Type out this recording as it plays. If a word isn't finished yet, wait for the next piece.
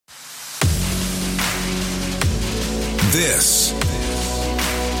This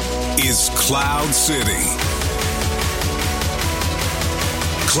is Cloud City.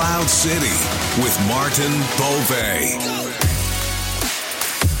 Cloud City with Martin Beauvais.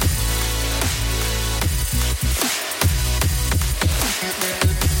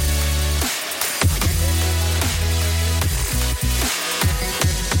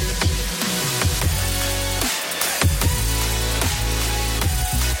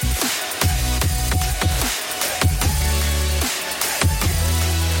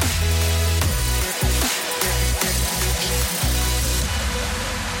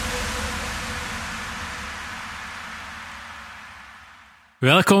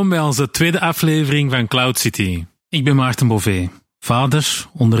 Welkom bij onze tweede aflevering van Cloud City. Ik ben Maarten Beauvais, vader,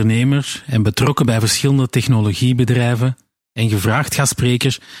 ondernemer en betrokken bij verschillende technologiebedrijven en gevraagd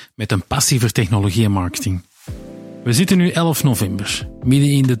gastspreker met een passie voor technologie en marketing. We zitten nu 11 november, midden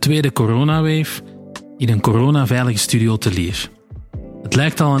in de tweede coronawave, in een coronaveilige studio te Lier. Het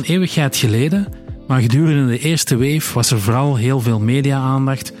lijkt al een eeuwigheid geleden, maar gedurende de eerste wave was er vooral heel veel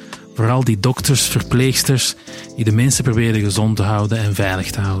media-aandacht. Vooral die dokters, verpleegsters, die de mensen probeerden gezond te houden en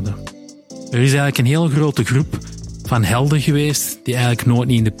veilig te houden. Er is eigenlijk een heel grote groep van helden geweest die eigenlijk nooit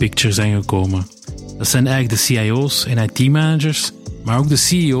niet in de picture zijn gekomen. Dat zijn eigenlijk de CIO's en IT-managers, maar ook de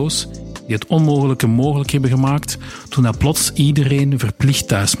CEO's die het onmogelijke mogelijk hebben gemaakt toen dat plots iedereen verplicht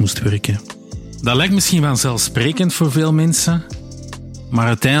thuis moest werken. Dat lijkt misschien vanzelfsprekend voor veel mensen, maar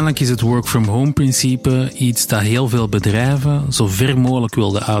uiteindelijk is het work-from-home-principe iets dat heel veel bedrijven zo ver mogelijk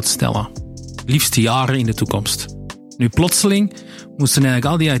wilden uitstellen. Liefst jaren in de toekomst. Nu plotseling moesten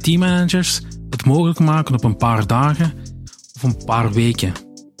eigenlijk al die IT-managers het mogelijk maken op een paar dagen of een paar weken.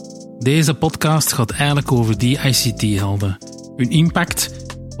 Deze podcast gaat eigenlijk over die ICT-helden. Hun impact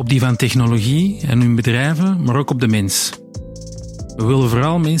op die van technologie en hun bedrijven, maar ook op de mens. We willen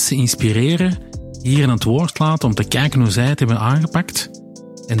vooral mensen inspireren, hier aan het woord laten om te kijken hoe zij het hebben aangepakt.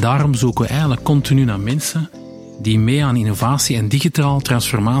 En daarom zoeken we eigenlijk continu naar mensen die mee aan innovatie en digitale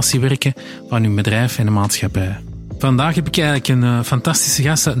transformatie werken van hun bedrijf en de maatschappij. Vandaag heb ik eigenlijk een fantastische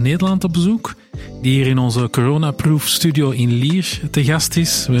gast uit Nederland op bezoek, die hier in onze Corona-proof studio in Lier te gast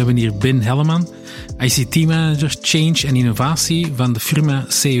is. We hebben hier Ben Helleman, ICT-manager Change en Innovatie van de firma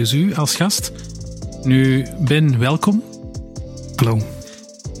CSU als gast. Nu, Ben, welkom. Hallo.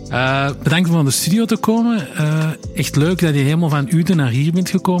 Bedankt om van de studio te komen. Echt leuk dat je helemaal van Uden naar hier bent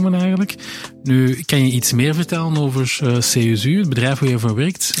gekomen eigenlijk. Nu, kan je iets meer vertellen over CSU, het bedrijf waar je voor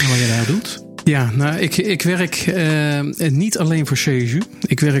werkt en wat je daar doet? Ja, nou, ik werk niet alleen voor CSU.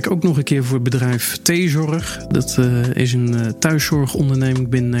 Ik werk ook nog een keer voor het bedrijf T-Zorg. Dat is een thuiszorgonderneming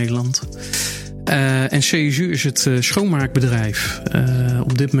binnen Nederland. En CSU is het schoonmaakbedrijf.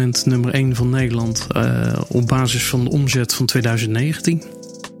 Op dit moment nummer 1 van Nederland. Op basis van de omzet van 2019.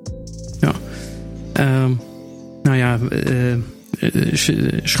 Ja. Nou ja,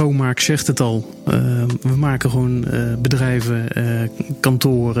 schoonmaak zegt het al. We maken gewoon bedrijven,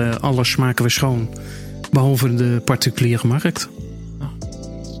 kantoren, alles maken we schoon. Behalve de particuliere markt.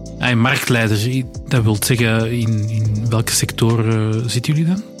 En marktleiders, dat wil zeggen, in welke sector zitten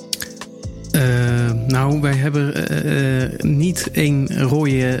jullie dan? Nou, wij hebben niet één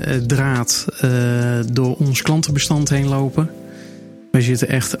rode draad door ons klantenbestand heen lopen. Wij zitten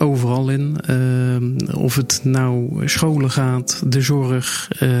echt overal in. Of het nou scholen gaat, de zorg,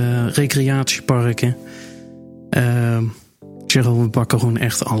 recreatieparken. Ik zeg al, we bakken gewoon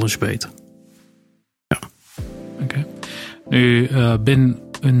echt alles beter. Ja. Oké. Nu, Ben,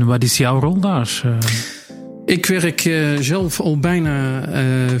 wat is jouw rol daar? Ik werk zelf al bijna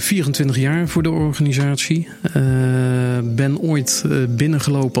 24 jaar voor de organisatie. Ben ooit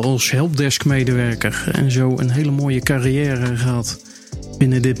binnengelopen als helpdesk-medewerker. En zo een hele mooie carrière gehad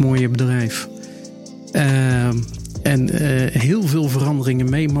binnen dit mooie bedrijf. En heel veel veranderingen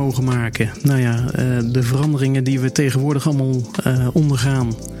mee mogen maken. Nou ja, de veranderingen die we tegenwoordig allemaal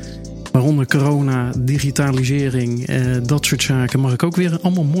ondergaan. Waaronder corona, digitalisering, dat soort zaken. Mag ik ook weer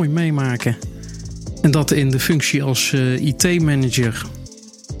allemaal mooi meemaken. En dat in de functie als IT-manager.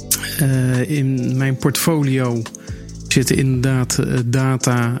 In mijn portfolio zitten inderdaad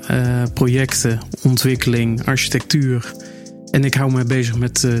data, projecten, ontwikkeling, architectuur. En ik hou mij bezig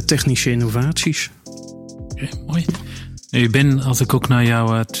met technische innovaties. Okay, mooi. Nu, Ben, als ik ook naar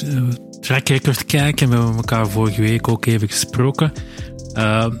jouw track record kijk, en we hebben elkaar vorige week ook even gesproken,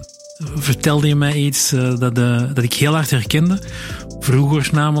 vertelde je mij iets dat ik heel hard herkende. Vroeger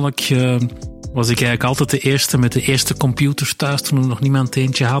namelijk was ik eigenlijk altijd de eerste met de eerste computers thuis toen er nog niemand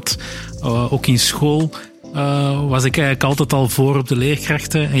eentje had. Ook in school was ik eigenlijk altijd al voor op de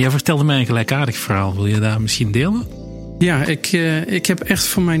leerkrachten. En jij vertelde mij een gelijkaardig verhaal. Wil je dat misschien delen? Ja, ik heb echt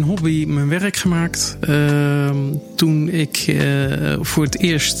van mijn hobby mijn werk gemaakt. Toen ik voor het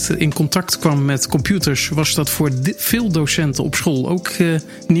eerst in contact kwam met computers, was dat voor veel docenten op school ook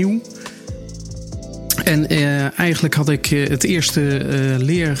nieuw. En eigenlijk had ik het eerste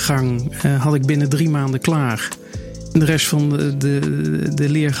leergang had ik binnen 3 maanden klaar. En de rest van de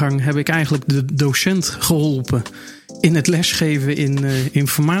leergang heb ik eigenlijk de docent geholpen in het lesgeven in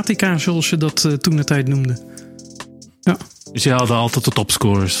informatica, zoals ze dat toen de tijd noemden. Ja. Dus jij had altijd de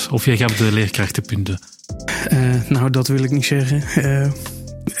topscorers? Of jij gaf de leerkrachtenpunten? Nou, dat wil ik niet zeggen.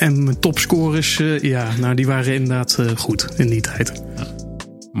 En mijn topscorers, die waren inderdaad goed in die tijd. Ja.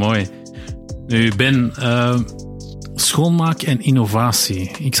 Mooi. Nu, Ben, schoonmaak en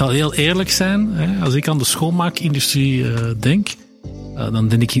innovatie. Ik zal heel eerlijk zijn. Als ik aan de schoonmaakindustrie denk, dan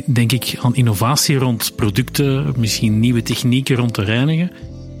denk ik aan innovatie rond producten, misschien nieuwe technieken rond te reinigen.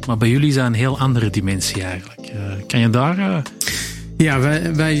 Maar bij jullie is dat een heel andere dimensie eigenlijk. Kan je daar... Ja,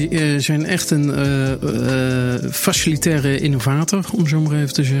 wij zijn echt een facilitaire innovator, om zo maar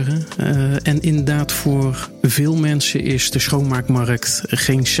even te zeggen. En inderdaad, voor veel mensen is de schoonmaakmarkt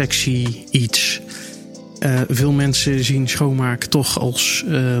geen sexy iets. Veel mensen zien schoonmaak toch als,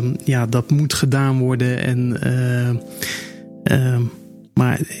 dat moet gedaan worden.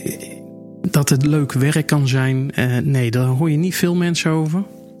 Maar dat het leuk werk kan zijn, nee, daar hoor je niet veel mensen over.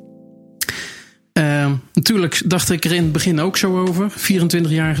 Natuurlijk dacht ik er in het begin ook zo over,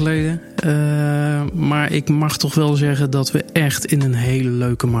 24 jaar geleden. Maar ik mag toch wel zeggen dat we echt in een hele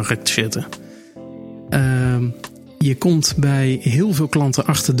leuke markt zitten. Je komt bij heel veel klanten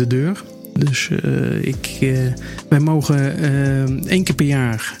achter de deur. Dus wij mogen 1 keer per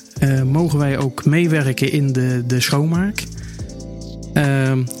jaar mogen wij ook meewerken in de schoonmaak.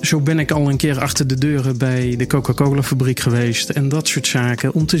 Zo ben ik al een keer achter de deuren bij de Coca-Cola fabriek geweest en dat soort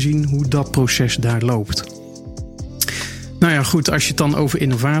zaken, om te zien hoe dat proces daar loopt. Nou ja, goed, als je het dan over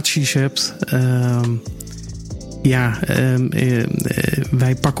innovaties hebt.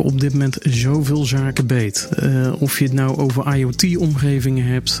 Wij pakken op dit moment zoveel zaken beet. Of je het nou over IoT-omgevingen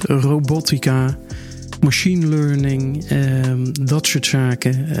hebt, robotica, machine learning, dat soort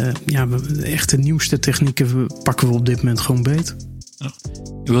zaken. Echt de nieuwste technieken pakken we op dit moment gewoon beet. Ja.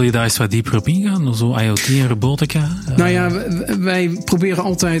 Wil je daar eens wat dieper op ingaan? Zo IoT en robotica? Wij proberen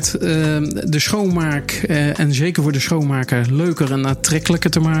altijd de schoonmaak, en zeker voor de schoonmaker, leuker en aantrekkelijker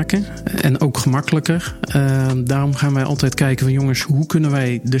te maken. En ook gemakkelijker. Daarom gaan wij altijd kijken van jongens, hoe kunnen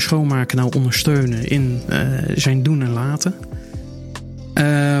wij de schoonmaker nou ondersteunen in zijn doen en laten.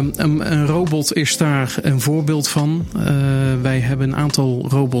 Een robot is daar een voorbeeld van. Wij hebben een aantal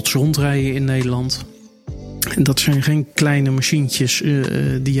robots rondrijden in Nederland. En dat zijn geen kleine machientjes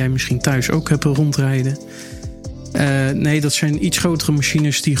die jij misschien thuis ook hebt rondrijden. Nee, dat zijn iets grotere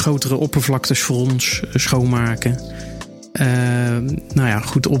machines die grotere oppervlaktes voor ons schoonmaken.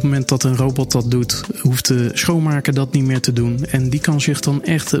 Goed, op het moment dat een robot dat doet, hoeft de schoonmaker dat niet meer te doen. En die kan zich dan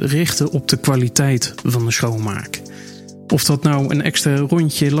echt richten op de kwaliteit van de schoonmaak. Of dat nou een extra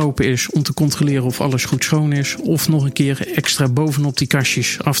rondje lopen is om te controleren of alles goed schoon is, of nog een keer extra bovenop die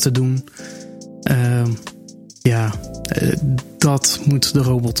kastjes af te doen. Dat moet de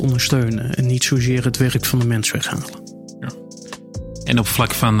robot ondersteunen en niet zozeer het werk van de mens weghalen. Ja. En op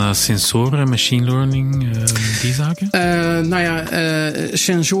vlak van sensoren, machine learning, die zaken?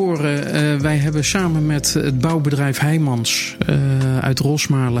 Sensoren. Wij hebben samen met het bouwbedrijf Heijmans uit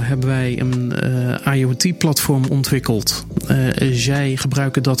Rosmalen hebben wij een IoT-platform ontwikkeld. Zij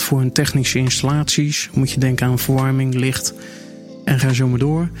gebruiken dat voor hun technische installaties. Moet je denken aan verwarming, licht en ga zo maar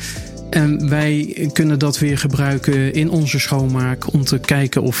door. En wij kunnen dat weer gebruiken in onze schoonmaak om te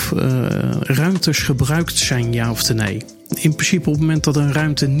kijken of ruimtes gebruikt zijn, ja of nee. In principe op het moment dat een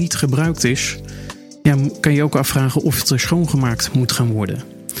ruimte niet gebruikt is, kan je ook afvragen of het schoongemaakt moet gaan worden.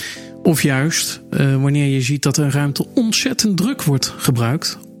 Of juist, wanneer je ziet dat een ruimte ontzettend druk wordt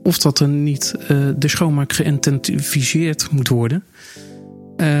gebruikt, of dat er niet de schoonmaak geïntensificeerd moet worden.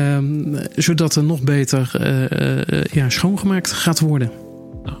 Zodat er nog beter schoongemaakt gaat worden.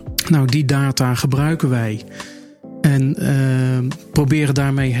 Nou, die data gebruiken wij. En proberen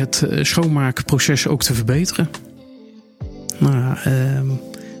daarmee het schoonmaakproces ook te verbeteren.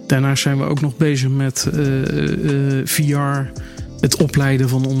 Daarnaast zijn we ook nog bezig met VR. Het opleiden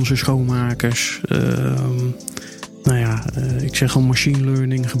van onze schoonmakers. Ik zeg al, machine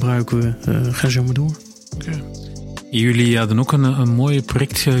learning gebruiken we. Ga zo maar door. Okay. Jullie hadden ook een mooi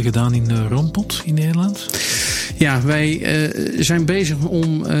project gedaan in Roompot in Nederland. Ja, wij zijn bezig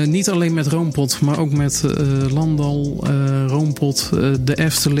om niet alleen met Roompot, maar ook met Landal, Roompot, de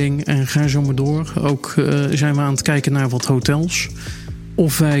Efteling en ga zo maar door. Ook zijn we aan het kijken naar wat hotels.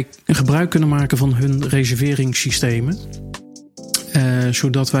 of wij gebruik kunnen maken van hun reserveringssystemen.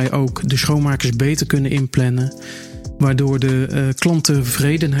 Zodat wij ook de schoonmakers beter kunnen inplannen. Waardoor de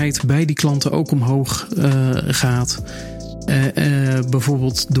klanttevredenheid bij die klanten ook omhoog gaat.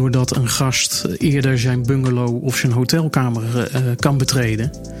 Bijvoorbeeld doordat een gast eerder zijn bungalow of zijn hotelkamer kan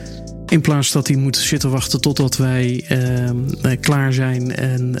betreden. In plaats dat hij moet zitten wachten totdat wij klaar zijn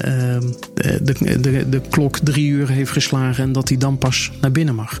en de klok 3 uur heeft geslagen en dat hij dan pas naar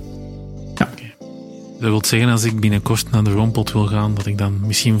binnen mag. Ja. Okay. Dat wil zeggen, als ik binnenkort naar de Roompot wil gaan, dat ik dan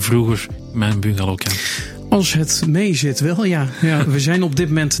misschien vroeger mijn bungalow kan. Als het mee zit wel, ja. We zijn op dit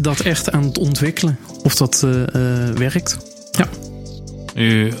moment dat echt aan het ontwikkelen. Of dat werkt. Ja.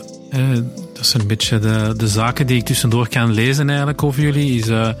 Dat zijn een beetje de zaken die ik tussendoor kan lezen eigenlijk over jullie. Is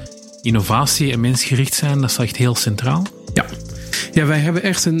innovatie en mensgericht zijn, dat is echt heel centraal. Ja, wij hebben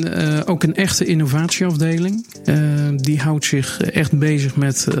echt ook een echte innovatieafdeling. Die houdt zich echt bezig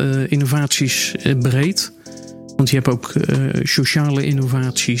met innovaties breed. Want je hebt ook sociale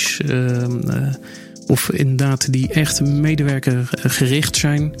innovaties. Of inderdaad die echt medewerkergericht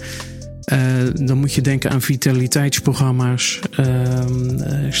zijn. Dan moet je denken aan vitaliteitsprogramma's.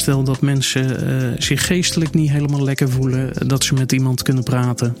 Stel dat mensen zich geestelijk niet helemaal lekker voelen. Dat ze met iemand kunnen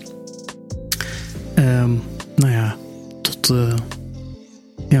praten. Tot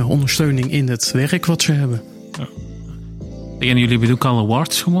ondersteuning in het werk wat ze hebben. Ja. En jullie hebben ook al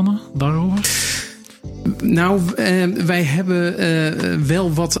awards gewonnen daarover? Nou, wij hebben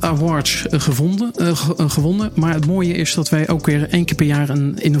wel wat awards gewonnen. Maar het mooie is dat wij ook weer 1 keer per jaar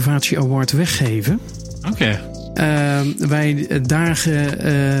een innovatie award weggeven. Oké. Wij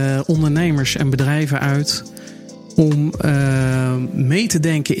dagen ondernemers en bedrijven uit om mee te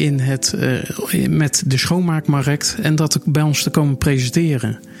denken in met de schoonmaakmarkt en dat bij ons te komen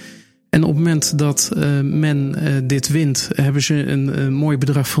presenteren. En op het moment dat men dit wint, hebben ze een mooi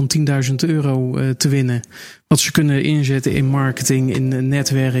bedrag van €10.000 te winnen. Wat ze kunnen inzetten in marketing, in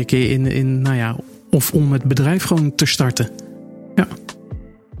netwerken, of om het bedrijf gewoon te starten. Ja.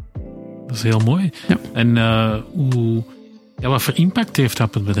 Dat is heel mooi. Ja. En wat voor impact heeft dat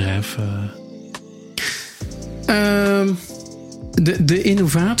op het bedrijf? De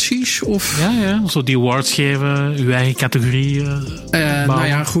innovaties? Of? Ja, zo die awards geven, uw eigen categorie.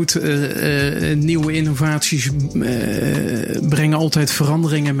 Nieuwe innovaties brengen altijd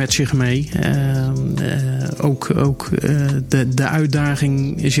veranderingen met zich mee. De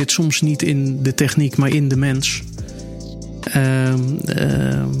uitdaging zit soms niet in de techniek, maar in de mens.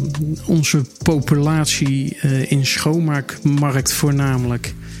 Onze populatie in schoonmaakmarkt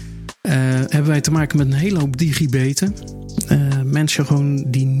voornamelijk hebben wij te maken met een hele hoop digibeten. Mensen gewoon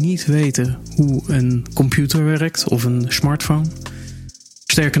die niet weten hoe een computer werkt of een smartphone.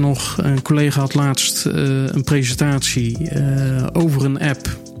 Sterker nog, een collega had laatst een presentatie over een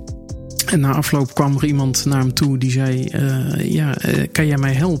app. En na afloop kwam er iemand naar hem toe die zei... kan jij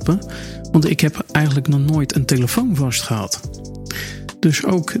mij helpen? Want ik heb eigenlijk nog nooit een telefoon vast gehad. Dus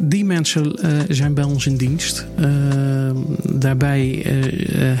ook die mensen zijn bij ons in dienst. Daarbij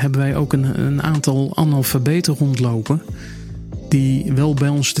hebben wij ook een aantal analfabeten rondlopen. Die wel bij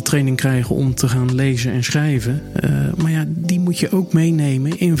ons de training krijgen om te gaan lezen en schrijven. Maar ja, die moet je ook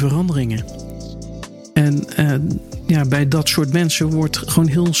meenemen in veranderingen. En bij dat soort mensen wordt gewoon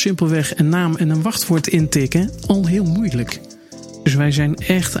heel simpelweg een naam en een wachtwoord intikken al heel moeilijk. Dus wij zijn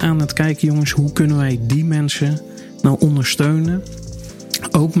echt aan het kijken, jongens, hoe kunnen wij die mensen nou ondersteunen?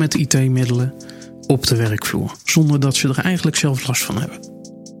 Ook met IT-middelen op de werkvloer. Zonder dat ze er eigenlijk zelf last van hebben.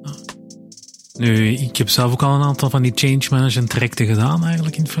 Nu, ik heb zelf ook al een aantal van die change management trajecten gedaan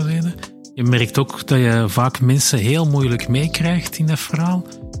eigenlijk in het verleden. Je merkt ook dat je vaak mensen heel moeilijk meekrijgt in dat verhaal.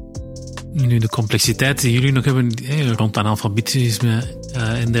 Nu, de complexiteit die jullie nog hebben rond analfabetisme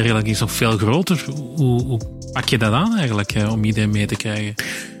en dergelijke is nog veel groter. Hoe pak je dat aan eigenlijk om iedereen mee te krijgen?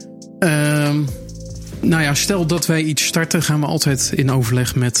 Stel dat wij iets starten, gaan we altijd in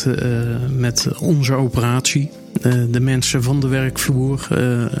overleg met onze operatie. De mensen van de werkvloer.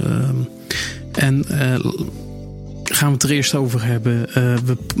 Gaan we het er eerst over hebben.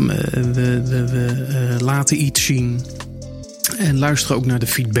 We laten iets zien. En luisteren ook naar de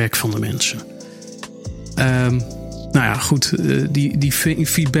feedback van de mensen. Die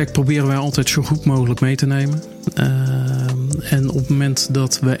feedback proberen wij altijd zo goed mogelijk mee te nemen. En op het moment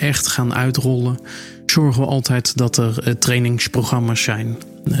dat we echt gaan uitrollen, zorgen we altijd dat er trainingsprogramma's zijn.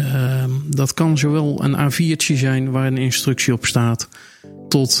 Dat kan zowel een A4'tje zijn waar een instructie op staat,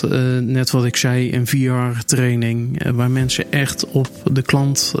 tot net wat ik zei, een VR-training waar mensen echt op de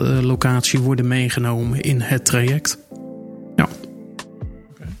klantlocatie worden meegenomen in het traject. Ja.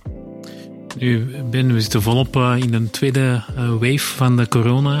 We zitten volop in een tweede wave van de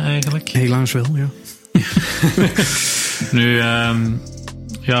corona eigenlijk. Helaas wel, ja. Nu,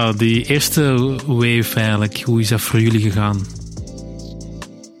 die eerste wave eigenlijk, hoe is dat voor jullie gegaan?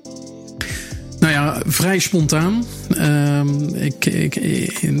 Nou ja, vrij spontaan.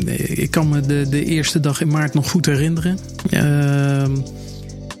 Ik kan me de eerste dag in maart nog goed herinneren.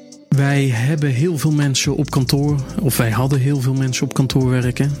 Wij hebben heel veel mensen op kantoor, of wij hadden heel veel mensen op kantoor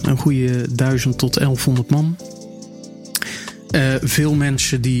werken. Een goede 1000 tot 1100 man. Veel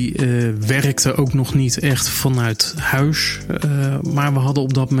mensen die werkten ook nog niet echt vanuit huis. Maar we hadden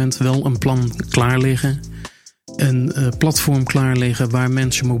op dat moment wel een plan klaar liggen. Een platform klaar liggen waar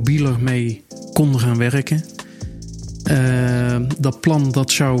mensen mobieler mee konden gaan werken. Dat plan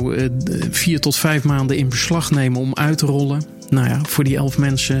dat zou 4 tot 5 maanden in beslag nemen om uit te rollen. Nou ja, voor die 11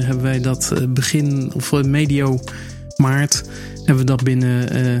 mensen hebben wij dat medio maart hebben we dat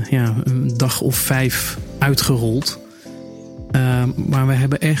binnen een dag of 5 uitgerold. Maar we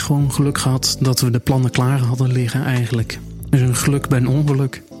hebben echt gewoon geluk gehad dat we de plannen klaar hadden liggen eigenlijk. Dus een geluk bij een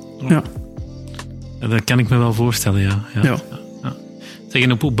ongeluk. Ja. Dat kan ik me wel voorstellen, ja. Zeg,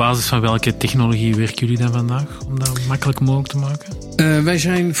 en op basis van welke technologie werken jullie dan vandaag om dat makkelijk mogelijk te maken? Wij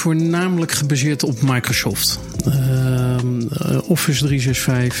zijn voornamelijk gebaseerd op Microsoft. Office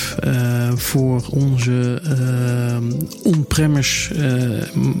 365 voor onze on-premise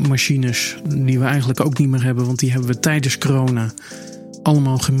machines die we eigenlijk ook niet meer hebben, want die hebben we tijdens corona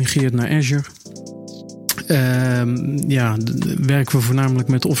allemaal gemigreerd naar Azure. Werken we voornamelijk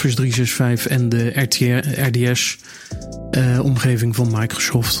met Office 365 en de RDS omgeving van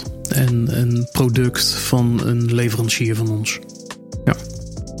Microsoft. En een product van een leverancier van ons. Ja.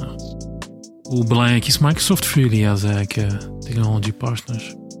 Hoe belangrijk is Microsoft voor jullie als technology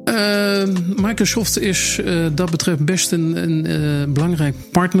partners? Microsoft is dat betreft best een belangrijk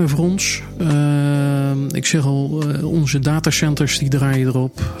partner voor ons. Ik zeg al, onze datacenters die draaien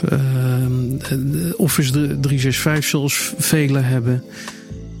erop. Office 365 zoals velen hebben.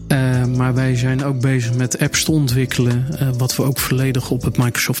 Maar wij zijn ook bezig met apps te ontwikkelen. Wat we ook volledig op het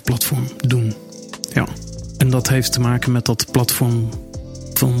Microsoft platform doen. Ja. En dat heeft te maken met dat platform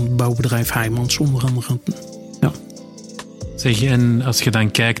van bouwbedrijf Heijmans onder andere. Ja. Zeg, en als je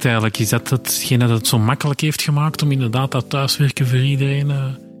dan kijkt eigenlijk, is dat hetgene dat het zo makkelijk heeft gemaakt om inderdaad dat thuiswerken voor iedereen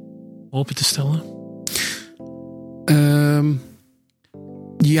open te stellen?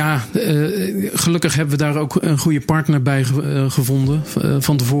 Gelukkig hebben we daar ook een goede partner bij gevonden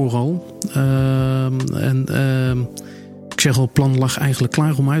van tevoren al. Ik zeg al, het plan lag eigenlijk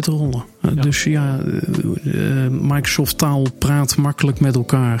klaar om uit te rollen. Ja. Dus Microsoft taal praat makkelijk met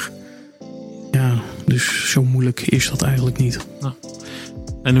elkaar. Ja, dus zo moeilijk is dat eigenlijk niet. Ja.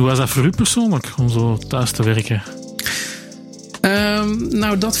 En hoe was dat voor u persoonlijk om zo thuis te werken?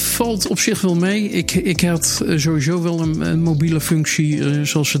 Dat valt op zich wel mee. Ik had sowieso wel een mobiele functie,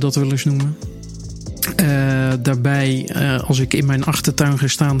 zoals ze dat wel eens noemen. Daarbij, als ik in mijn achtertuin ga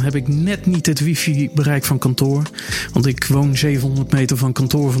staan, heb ik net niet het wifi-bereik van kantoor. Want ik woon 700 meter van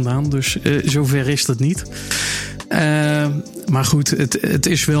kantoor vandaan, dus zover is dat niet. Maar goed, het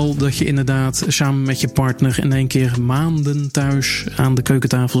is wel dat je inderdaad samen met je partner in één keer maanden thuis aan de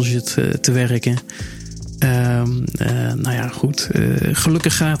keukentafel zit te werken.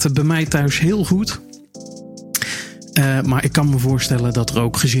 Gelukkig gaat het bij mij thuis heel goed. Maar ik kan me voorstellen dat er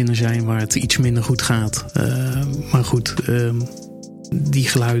ook gezinnen zijn waar het iets minder goed gaat. Maar goed, die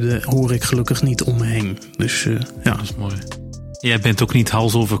geluiden hoor ik gelukkig niet om me heen. Dus ja. Dat is mooi. Jij bent ook niet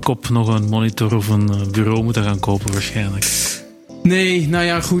hals over kop nog een monitor of een bureau moeten gaan kopen waarschijnlijk. Nee, nou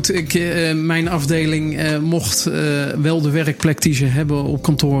ja, goed. Mijn afdeling mocht wel de werkplek die ze hebben op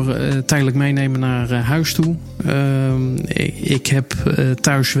kantoor tijdelijk meenemen naar huis toe. Ik heb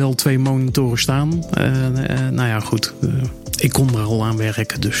thuis wel 2 monitoren staan. Nou ja, goed. Ik kon er al aan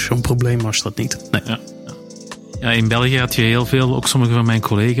werken, dus zo'n probleem was dat niet. Nee. Ja, in België had je heel veel, ook sommige van mijn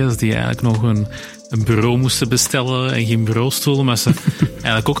collega's, die eigenlijk nog een bureau moesten bestellen en geen bureaustoel, maar ze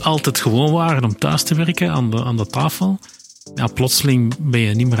eigenlijk ook altijd gewoon waren om thuis te werken aan de tafel. Ja, plotseling ben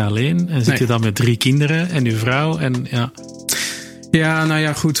je niet meer alleen en zit je dan met 3 kinderen en je vrouw en ja. Ja, nou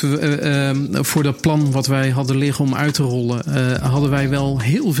ja, goed. Voor dat plan wat wij hadden liggen om uit te rollen, hadden wij wel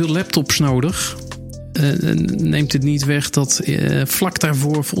heel veel laptops nodig. Neemt het niet weg dat vlak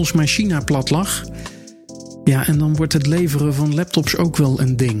daarvoor volgens mij China plat lag. Ja, en dan wordt het leveren van laptops ook wel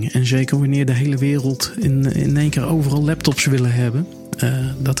een ding. En zeker wanneer de hele wereld in één keer overal laptops willen hebben.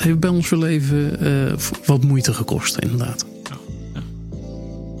 Dat heeft bij ons wel even wat moeite gekost, inderdaad.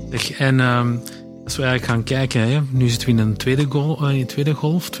 Ja. En als we eigenlijk gaan kijken, hè, nu zitten we in een tweede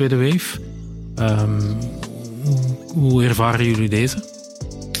golf, tweede wave. Hoe ervaren jullie deze?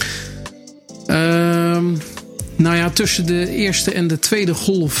 Nou ja, tussen de eerste en de tweede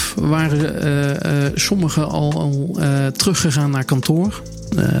golf waren sommigen al teruggegaan naar kantoor.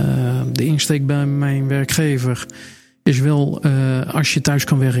 De insteek bij mijn werkgever is wel, als je thuis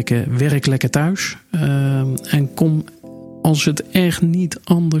kan werken, werk lekker thuis. En kom, als het echt niet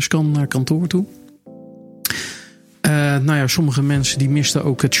anders kan, naar kantoor toe. Nou ja, sommige mensen die misten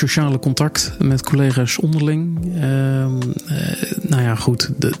ook het sociale contact met collega's onderling. Nou ja, goed,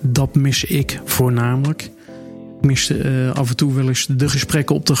 dat mis ik voornamelijk. Ik miste af en toe wel eens de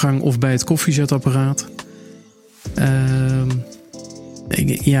gesprekken op de gang of bij het koffiezetapparaat.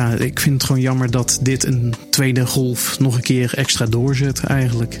 Ik vind het gewoon jammer dat dit een tweede golf nog een keer extra doorzet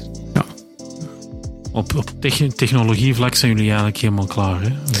eigenlijk. Ja. Op technologievlak zijn jullie eigenlijk helemaal klaar, hè?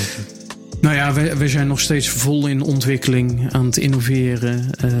 Nou ja, we zijn nog steeds vol in ontwikkeling, aan het innoveren.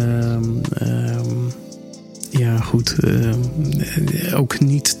 Ja, goed. Ook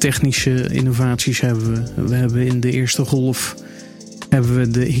niet-technische innovaties hebben we. We hebben in de eerste golf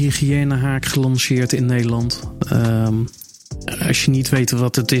de hygiënehaak gelanceerd in Nederland. Als je niet weet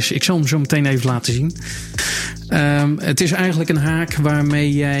wat het is, ik zal hem zo meteen even laten zien. Het is eigenlijk een haak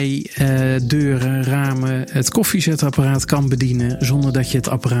waarmee jij deuren, ramen, het koffiezetapparaat kan bedienen zonder dat je het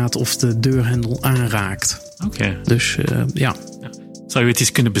apparaat of de deurhendel aanraakt. Oké. Dus ja. Zou je het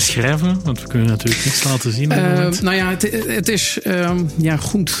eens kunnen beschrijven? Want we kunnen natuurlijk niks laten zien. Nou ja, het is... ja,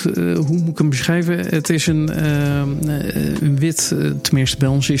 goed. Hoe moet ik hem beschrijven? Het is een wit... tenminste, bij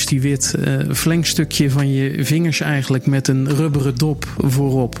ons is die wit... verlengstukje van je vingers eigenlijk... met een rubberen dop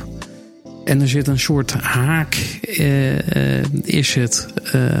voorop. En er zit een soort haak... is het...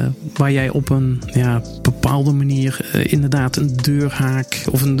 waar jij op een bepaalde manier... inderdaad een deurhaak...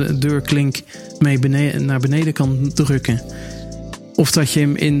 of een deurklink mee naar beneden kan drukken... Of dat je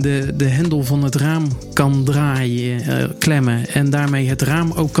hem in de hendel van het raam kan draaien, klemmen. En daarmee het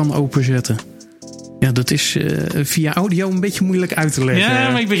raam ook kan openzetten. Ja, dat is via audio een beetje moeilijk uit te leggen.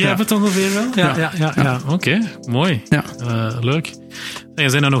 Ja, maar ik begrijp het ongeveer wel. Ja. Oké, mooi. Ja. Leuk.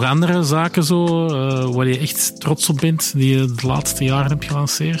 Zijn er nog andere zaken zo waar je echt trots op bent... die je de laatste jaren hebt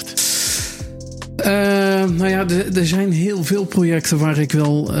gelanceerd? Nou ja, er zijn heel veel projecten waar ik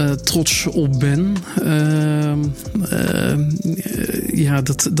wel trots op ben. Ja,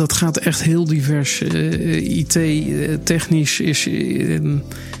 dat gaat echt heel divers. IT-technisch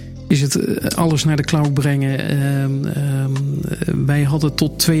is het alles naar de cloud brengen. Wij hadden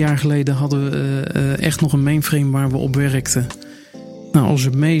tot 2 jaar geleden echt nog een mainframe waar we op werkten. Nou, als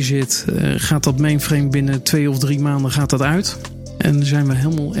het mee zit, gaat dat mainframe binnen 2 of 3 maanden gaat dat uit. En dan zijn we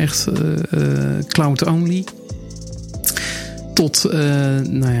helemaal echt cloud-only. Tot,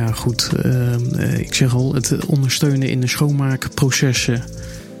 nou ja, goed. Ik zeg al, het ondersteunen in de schoonmaakprocessen.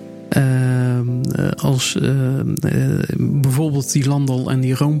 Als bijvoorbeeld die Landal en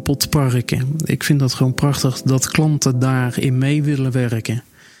die Roompotparken. Ik vind dat gewoon prachtig dat klanten daarin mee willen werken.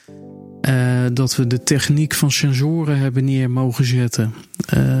 Dat we de techniek van sensoren hebben neer mogen zetten.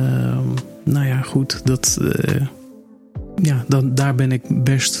 Nou ja, goed. Daar ben ik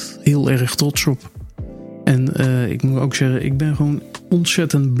best heel erg trots op. En ik moet ook zeggen, ik ben gewoon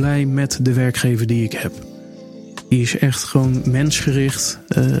ontzettend blij met de werkgever die ik heb. Die is echt gewoon mensgericht.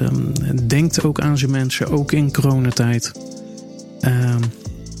 Denkt ook aan zijn mensen, ook in coronatijd.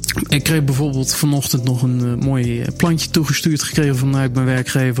 Ik kreeg bijvoorbeeld vanochtend nog een mooi plantje toegestuurd gekregen vanuit mijn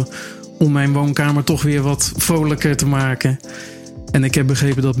werkgever. Om mijn woonkamer toch weer wat vrolijker te maken. En ik heb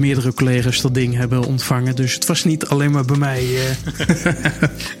begrepen dat meerdere collega's dat ding hebben ontvangen. Dus het was niet alleen maar bij mij.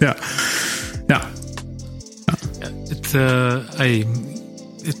 Ja.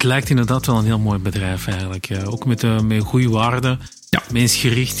 Het lijkt inderdaad wel een heel mooi bedrijf eigenlijk. Ook met goede waarden. Ja.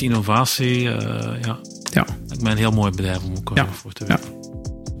 Mensgericht, innovatie. Ja. Ik ben een heel mooi bedrijf om ook voor te werken.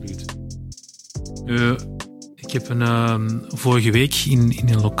 Ja. Ik heb vorige week in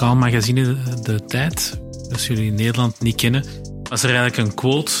een lokaal magazine De Tijd, dat jullie in Nederland niet kennen, was er eigenlijk een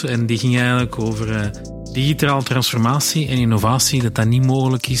quote en die ging eigenlijk over digitale transformatie en innovatie, dat niet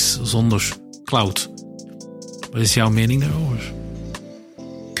mogelijk is zonder cloud. Wat is jouw mening daarover?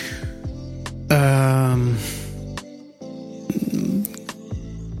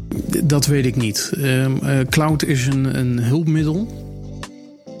 Dat weet ik niet. Cloud is een hulpmiddel.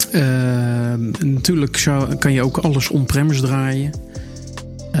 Natuurlijk kan je ook alles on-premise draaien.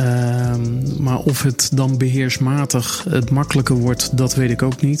 Maar of het dan beheersmatig het makkelijker wordt, dat weet ik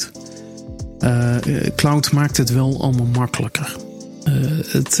ook niet. Cloud maakt het wel allemaal makkelijker.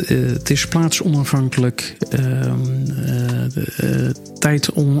 Het is plaatsonafhankelijk.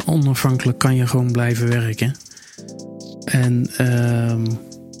 Tijd onafhankelijk kan je gewoon blijven werken. En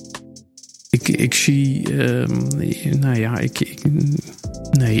ik zie...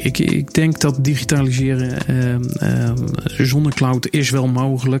 Nee, ik denk dat digitaliseren zonder cloud is wel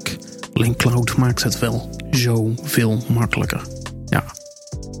mogelijk. Alleen cloud maakt het wel zoveel makkelijker. Ja.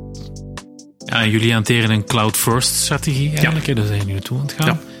 Ja, jullie hanteren een cloud-first strategie eigenlijk. Ja. Daar zijn jullie naartoe aan het gaan.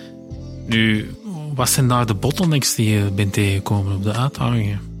 Ja. Nu, wat zijn daar de bottlenecks die je bent tegengekomen op de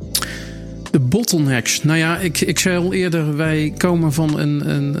uitdagingen? De bottlenecks. Nou ja, ik zei al eerder, wij komen van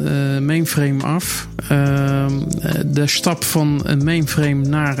een mainframe af. De stap van een mainframe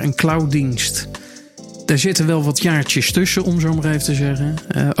naar een clouddienst. Daar zitten wel wat jaartjes tussen, om zo maar even te zeggen.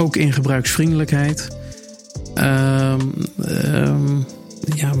 Ook in gebruiksvriendelijkheid.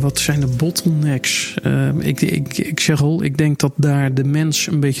 Ja, wat zijn de bottlenecks? Ik zeg al, ik denk dat daar de mens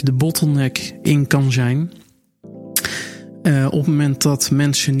een beetje de bottleneck in kan zijn. Op het moment dat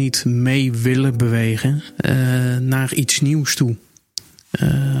mensen niet mee willen bewegen naar iets nieuws toe.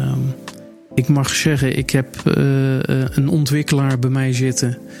 Ik mag zeggen, ik heb een ontwikkelaar bij mij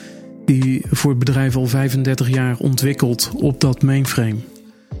zitten die voor het bedrijf al 35 jaar ontwikkelt op dat mainframe.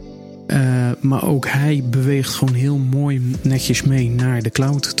 Maar ook hij beweegt gewoon heel mooi netjes mee naar de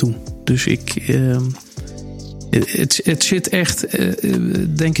cloud toe. Dus het zit echt,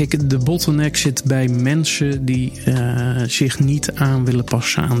 denk ik, de bottleneck zit bij mensen die zich niet aan willen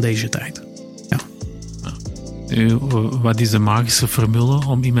passen aan deze tijd. Ja. Wat is de magische formule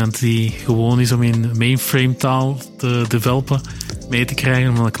om iemand die gewoon is om in mainframe taal te developen mee te krijgen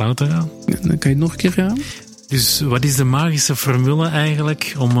om naar de cloud te gaan? Dan kan je het nog een keer gaan. Dus wat is de magische formule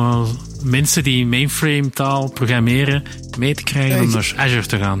eigenlijk om mensen die mainframe taal programmeren mee te krijgen om naar Azure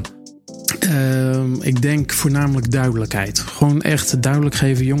te gaan? Ik denk voornamelijk duidelijkheid. Gewoon echt duidelijk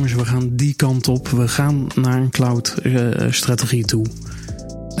geven, jongens, we gaan die kant op. We gaan naar een cloud strategie toe.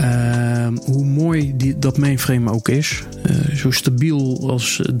 Hoe mooi dat mainframe ook is. Zo stabiel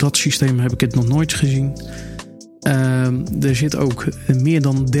als dat systeem heb ik het nog nooit gezien. Er zit ook meer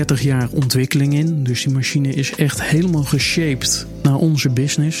dan 30 jaar ontwikkeling in. Dus die machine is echt helemaal geshaped naar onze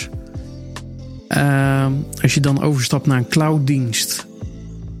business. Als je dan overstapt naar een clouddienst,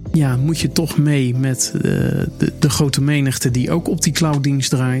 ja, moet je toch mee met de grote menigte die ook op die clouddienst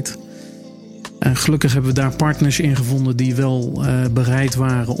draait. Gelukkig hebben we daar partners in gevonden die wel bereid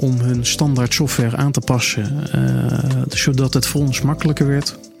waren om hun standaard software aan te passen. Zodat het voor ons makkelijker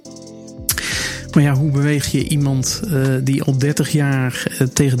werd. Maar ja, hoe beweeg je iemand die al 30 jaar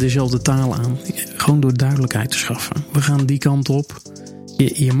tegen dezelfde taal aan? Gewoon door duidelijkheid te schaffen. We gaan die kant op.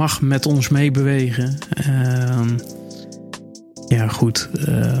 Je mag met ons meebewegen. Ja, goed.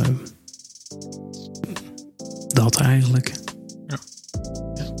 Dat eigenlijk. Ja.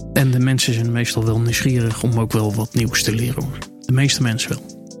 En de mensen zijn meestal wel nieuwsgierig om ook wel wat nieuws te leren. De meeste mensen wel.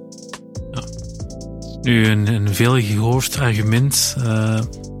 Ja. Nu, een veel gehoord argument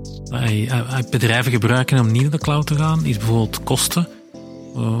bedrijven gebruiken om niet naar de cloud te gaan, is bijvoorbeeld kosten.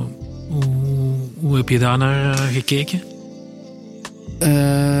 Hoe heb je daar naar gekeken?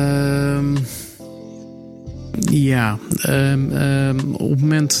 Ja, op het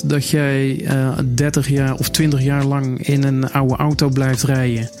moment dat jij 30 jaar of 20 jaar lang in een oude auto blijft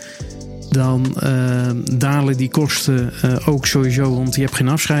rijden, dan dalen die kosten ook sowieso, want je hebt geen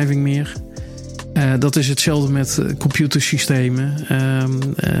afschrijving meer. Dat is hetzelfde met computersystemen.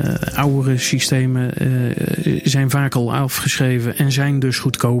 Oudere systemen zijn vaak al afgeschreven en zijn dus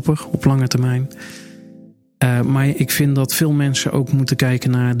goedkoper op lange termijn. Maar ik vind dat veel mensen ook moeten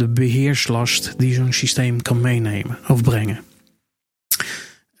kijken naar de beheerslast die zo'n systeem kan meenemen of brengen.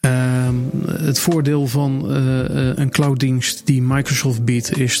 Het voordeel van een clouddienst die Microsoft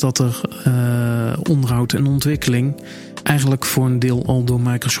biedt is dat er onderhoud en ontwikkeling eigenlijk voor een deel al door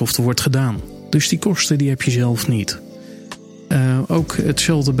Microsoft wordt gedaan. Dus die kosten die heb je zelf niet. Ook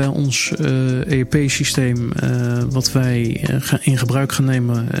hetzelfde bij ons ERP-systeem wat wij in gebruik gaan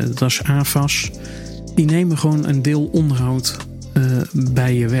nemen, dat is AVAS. Die nemen gewoon een deel onderhoud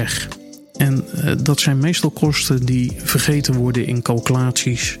bij je weg. En dat zijn meestal kosten die vergeten worden in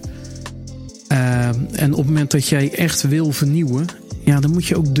calculaties. En op het moment dat jij echt wil vernieuwen, ja, dan moet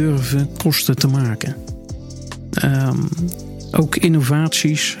je ook durven kosten te maken. Ook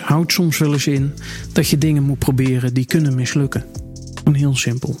innovaties houdt soms wel eens in dat je dingen moet proberen die kunnen mislukken. Gewoon heel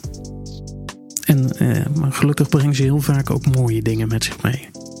simpel. Maar gelukkig brengen ze heel vaak ook mooie dingen met zich mee.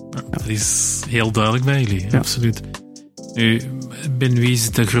 Ja. Dat is heel duidelijk bij jullie, ja. Absoluut. Nu, wie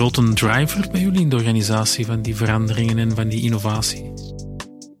is de grote driver bij jullie in de organisatie van die veranderingen en van die innovatie?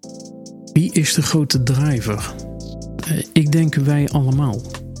 Wie is de grote driver? Ik denk wij allemaal.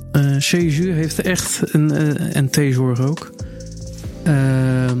 CSU heeft echt en T-Zorg ook.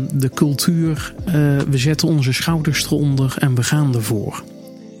 De cultuur, we zetten onze schouders eronder en we gaan ervoor.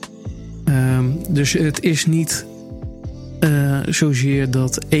 Dus het is niet zozeer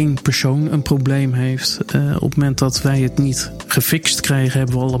dat één persoon een probleem heeft. Op het moment dat wij het niet gefixt krijgen,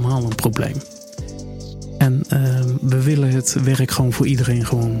 hebben we allemaal een probleem. En we willen het werk gewoon voor iedereen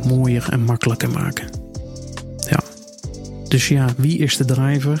gewoon mooier en makkelijker maken. Ja. Dus ja, wie is de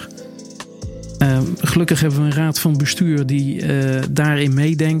driver? Gelukkig hebben we een raad van bestuur die daarin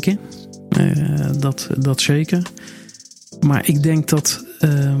meedenken. Dat zeker. Maar ik denk dat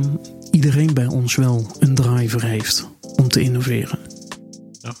iedereen bij ons wel een driver heeft om te innoveren.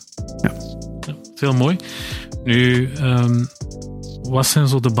 Ja, heel mooi. Nu, wat zijn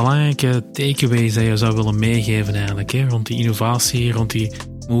zo de belangrijke takeaways die je zou willen meegeven eigenlijk, hè? Rond die innovatie, rond die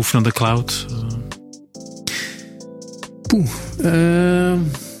move naar de cloud?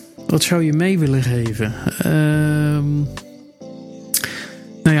 Wat zou je mee willen geven?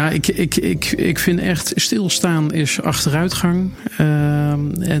 Nou ja, ik vind echt stilstaan is achteruitgang.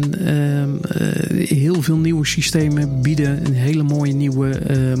 Heel veel nieuwe systemen bieden hele mooie nieuwe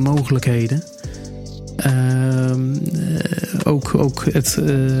mogelijkheden. Ook het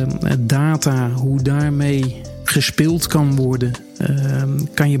data, hoe daarmee gespeeld kan worden,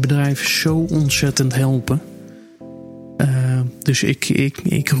 kan je bedrijf zo ontzettend helpen. Dus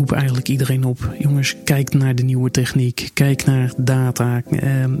ik roep eigenlijk iedereen op. Jongens, kijk naar de nieuwe techniek. Kijk naar data.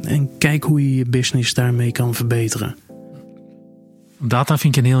 En kijk hoe je je business daarmee kan verbeteren. Data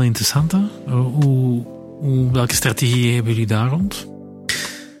vind ik een heel interessante. Welke strategieën hebben jullie daar rond?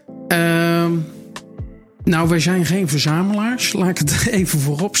 Nou, wij zijn geen verzamelaars. Laat ik het even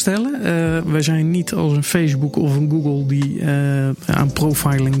voorop stellen. Wij zijn niet als een Facebook of een Google die aan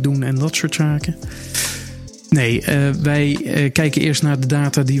profiling doen en dat soort zaken. Nee, wij kijken eerst naar de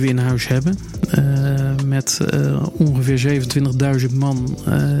data die we in huis hebben. Met ongeveer 27.000 man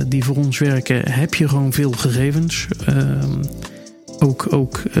die voor ons werken, heb je gewoon veel gegevens.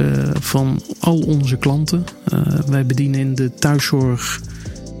 Ook van al onze klanten. Wij bedienen in de thuiszorg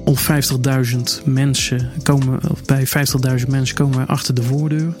al 50.000 mensen. Bij 50.000 mensen komen wij achter de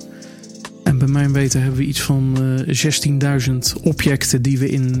voordeur. En bij mijn weten hebben we iets van 16.000 objecten die we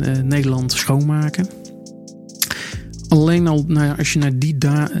in Nederland schoonmaken. Alleen al, als je naar die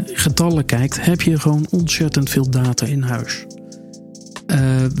getallen kijkt, heb je gewoon ontzettend veel data in huis.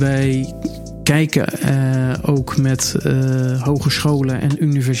 Wij kijken ook met hogescholen en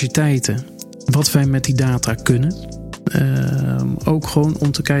universiteiten wat wij met die data kunnen. Ook gewoon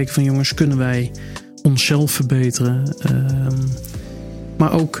om te kijken van jongens, kunnen wij onszelf verbeteren?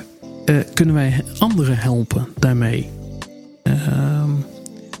 Maar ook kunnen wij anderen helpen daarmee?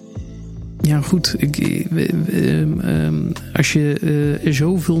 Ja goed, als je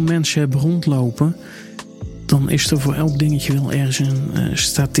zoveel mensen hebt rondlopen, dan is er voor elk dingetje wel ergens een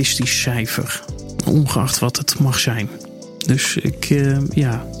statistisch cijfer. Ongeacht wat het mag zijn. Dus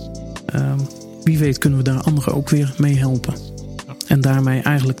wie weet kunnen we daar anderen ook weer mee helpen. En daarmee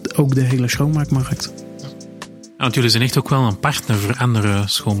eigenlijk ook de hele schoonmaakmarkt. Ja, want jullie zijn echt ook wel een partner voor andere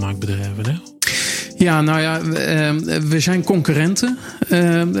schoonmaakbedrijven, hè? Ja, nou ja, we zijn concurrenten.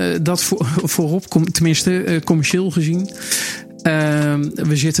 Dat voorop, tenminste commercieel gezien.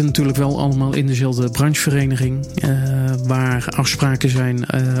 We zitten natuurlijk wel allemaal in dezelfde branchevereniging. Waar afspraken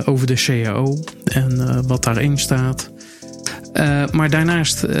zijn over de CAO en wat daarin staat. Maar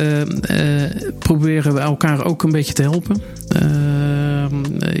daarnaast proberen we elkaar ook een beetje te helpen.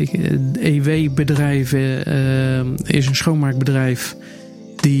 EW-bedrijven is een schoonmaakbedrijf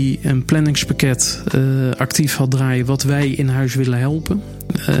die een planningspakket actief had draaien wat wij in huis willen helpen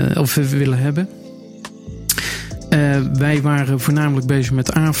of willen hebben. Wij waren voornamelijk bezig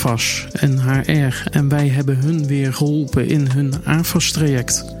met AFAS en HR en wij hebben hun weer geholpen in hun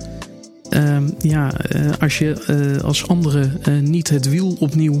AFAS-traject. Als je als anderen niet het wiel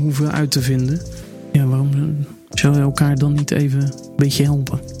opnieuw hoeven uit te vinden, ja, waarom zou je elkaar dan niet even een beetje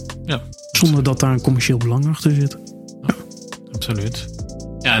helpen? Ja, zonder dat daar een commercieel belang achter zit. Ja. Absoluut.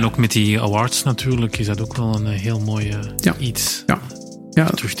 Ja, en ook met die awards natuurlijk is dat ook wel een heel mooi iets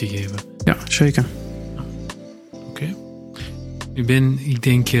terug te geven. Ja, zeker. Oké. Ik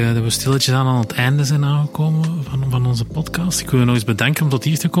denk dat we stilletjes aan het einde zijn aangekomen van onze podcast. Ik wil je nog eens bedanken om tot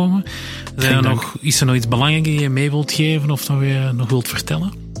hier te komen. Is er nog iets belangrijks die je mee wilt geven of dat je nog wilt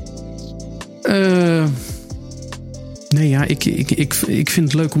vertellen? Nee, ja, ik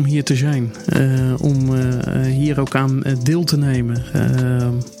vind het leuk om hier te zijn. Om hier ook aan deel te nemen.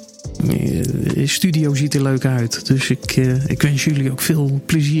 De studio ziet er leuk uit. Dus ik wens jullie ook veel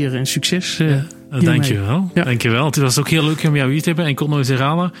plezier en succes. Dankjewel. Ja. Dankjewel. Het was ook heel leuk om jou hier te hebben. En ik kon nog eens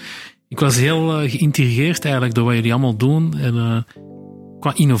herhalen. Ik was heel geïntrigeerd eigenlijk door wat jullie allemaal doen. En,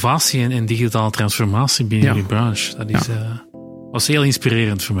 qua innovatie en digitale transformatie binnen jullie branche. Dat was heel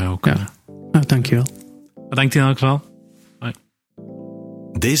inspirerend voor mij ook. Ja. Dankjewel. Bedankt in elk geval.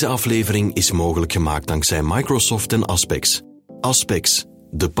 Deze aflevering is mogelijk gemaakt dankzij Microsoft en Aspex. Aspex,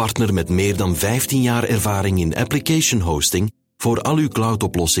 de partner met meer dan 15 jaar ervaring in application hosting voor al uw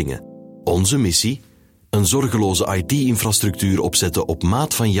cloud-oplossingen. Onze missie? Een zorgeloze IT-infrastructuur opzetten op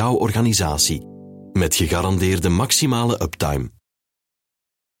maat van jouw organisatie. Met gegarandeerde maximale uptime.